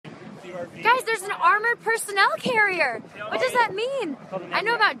Guys, there's an armored personnel carrier. What does that mean? I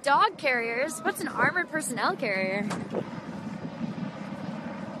know about dog carriers. What's an armored personnel carrier?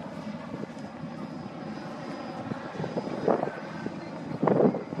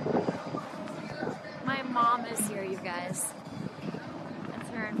 My mom is here, you guys. That's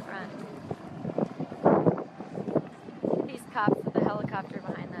her in front. These cops with the helicopter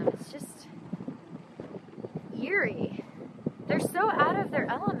behind them. It's just eerie. They're so out of their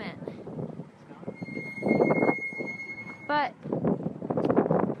element. But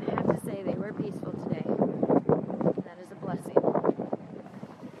I have to say they were peaceful today. That is a blessing.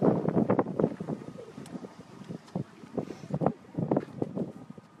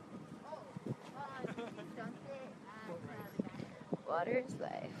 Water is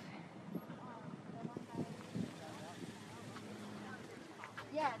life.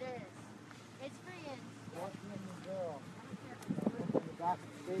 Yeah, it is. It's free in.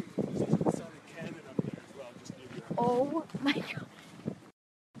 Oh my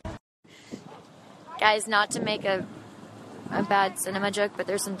god. Guys, not to make a bad cinema joke, but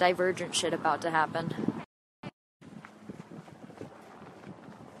there's some Divergent shit about to happen.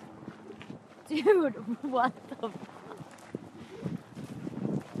 Dude, what the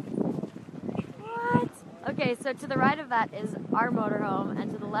What? Okay, so to the right of that is our motorhome,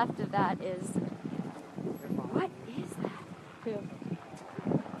 and to the left of that is... What is that? Who?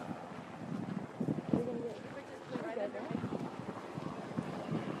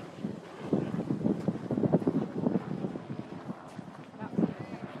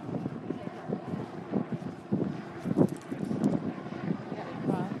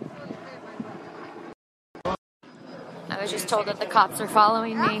 I was just told that the cops are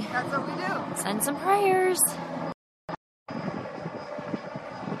following me. That's what we do. Send some prayers.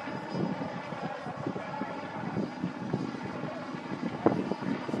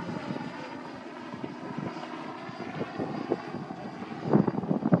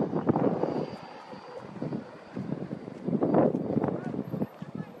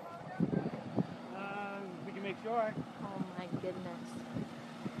 We can make sure. Oh my goodness.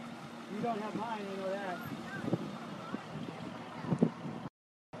 You don't have mine, I know that.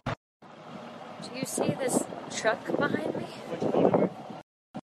 Do you see this truck behind me? Which phone number?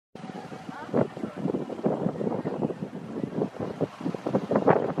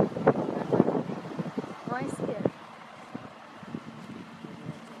 Oh, I see it.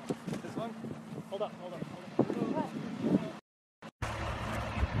 This one? Hold up.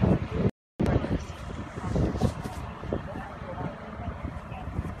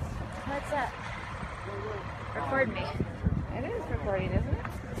 What's that? Record me. It is recording, isn't it?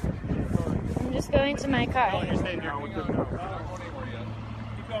 I'm just going to my car. You're staying here. Keep going,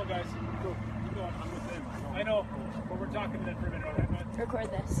 guys. Keep going. I'm with them. I know, but we're talking to them for a minute, alright, bud? Record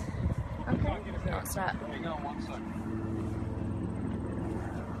this. Okay. I'll stop. Hang on 1 second.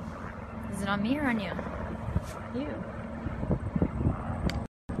 Is it on me or on you? You.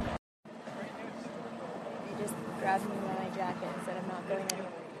 They just grabbed me by my jacket and said I'm not going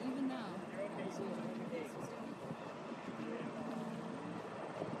anywhere. Even now.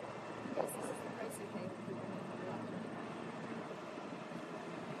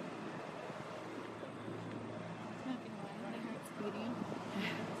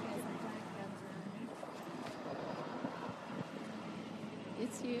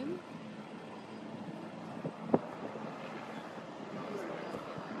 It's you.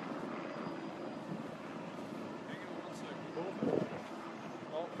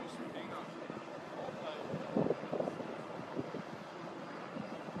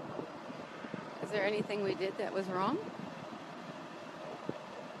 Is there anything we did that was wrong?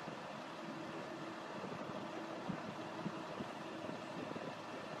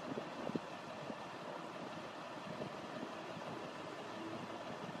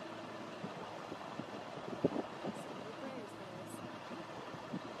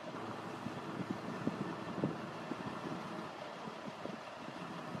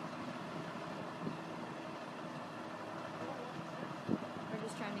 We're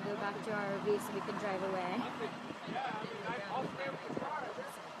just trying to go back to our RV so we can drive away.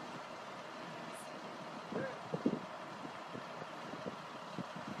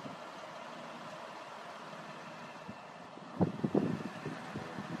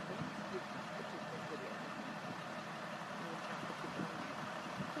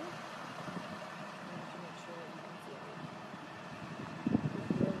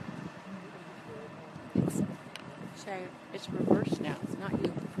 It's reversed now. It's not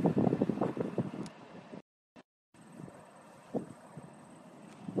you.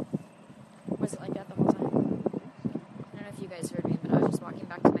 Was it like that the whole time? I don't know if you guys heard me, but I was just walking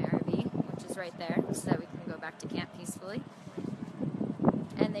back to my RV. right there so that we can go back to camp peacefully.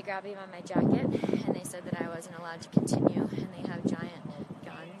 And they grabbed me by my jacket, and they said that I wasn't allowed to continue, and they have giant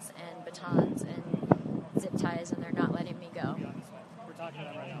guns and batons and zip ties, and they're not letting me go. We're talking to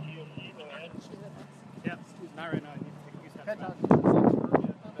them right now. Yeah, not right now. You step back.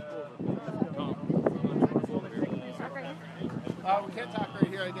 We can't talk right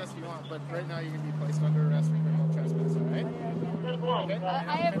here, I guess, if you want, but right now you're going to be placed under arrest for criminal trespass, all right? Okay? I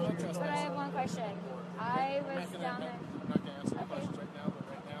have one question. I was down there. I'm not going to answer the questions right now, but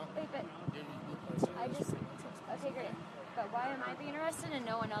right now, Wait, but you're going to be placed under arrest for criminal trespass. okay, great. But why am I being arrested and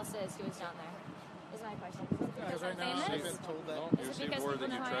no one else is who was down there? Is my question. Because right now, I've been told that. You received word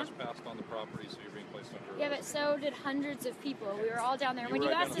that you trespassed on the property, so you're being placed under arrest. Yeah, but so did hundreds of people. We were all down there. When you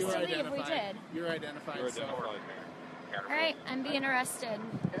asked us to leave, we did. You're identified. You're identified. All right, I'm being arrested.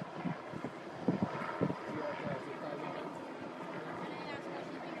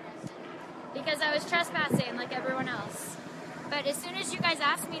 Because I was trespassing like everyone else. But as soon as you guys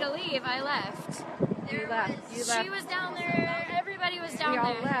asked me to leave, I left. You left. She was down there. Everybody was down there. We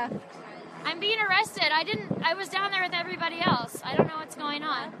all left. I'm being arrested. I was down there with everybody else. I don't know what's going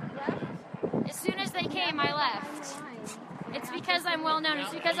on. As soon as they came, I left. It's because I'm well known.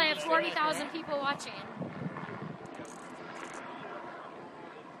 It's because I have 40,000 people watching.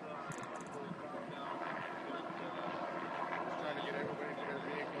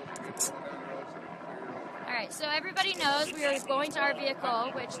 Alright, so everybody knows we were going to our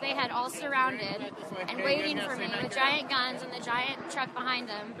vehicle, which they had all surrounded and waiting for me with giant guns and the giant truck behind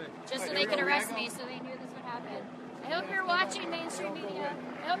them, just so they could arrest me, so they knew this would happen. I hope you're watching mainstream media.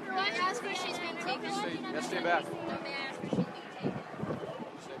 I hope you're watching. Ask where she's being taken. Yes, stay back.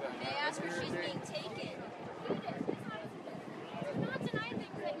 May I ask where she's being taken? Do not deny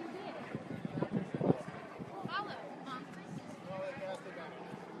things that you did. Follow, Mom.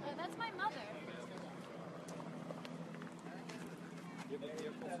 That's my mother.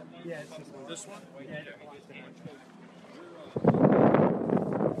 Yeah, it's this one. This one? Yeah.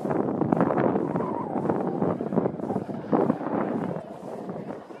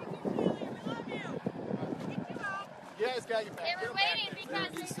 Yes, got you back. They were waiting because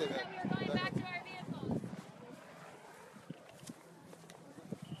they said that we were going back to our vehicles.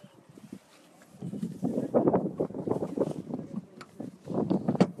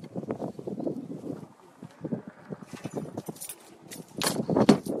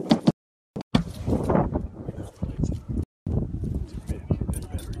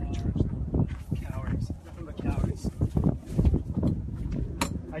 Cowards. Nothing but cowards.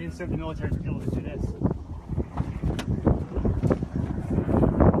 I didn't serve the military for people to do this.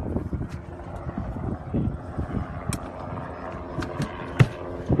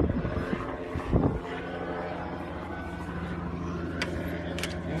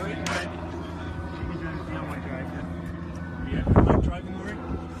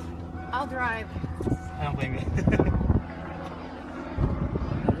 I'll drive. I don't blame you. Take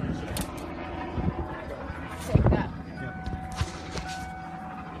that.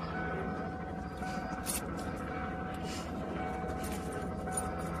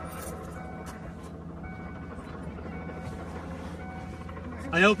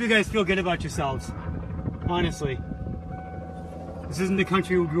 I hope you guys feel good about yourselves. Honestly. This isn't the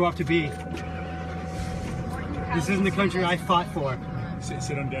country we grew up to be. This isn't the country I fought for. Sit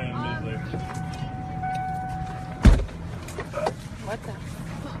him down immediately. What the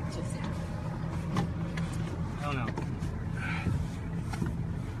fuck just happened? I don't know.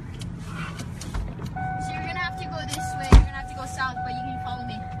 So you're gonna have to go this way. You're gonna have to go south, but you can follow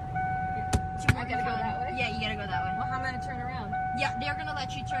me. I gotta go that way? Yeah, you gotta go that way. Well, how am I gonna turn around? Yeah, they're gonna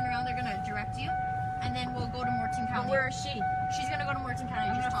let you turn around. They're gonna direct you, and then we'll go to Morton But County. where is she? She's gonna go to Morton County.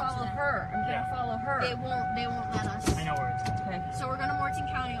 I'm Just gonna talk to follow them. her. I'm gonna follow her. They won't let us. I know where it's at. Okay. So we're going to Morton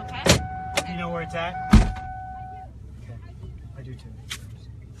County, okay? You know where it's at? Okay. I do too.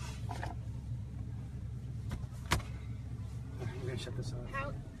 I'm gonna shut this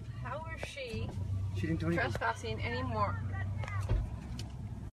off. How is she She didn't do anything. trespassing anymore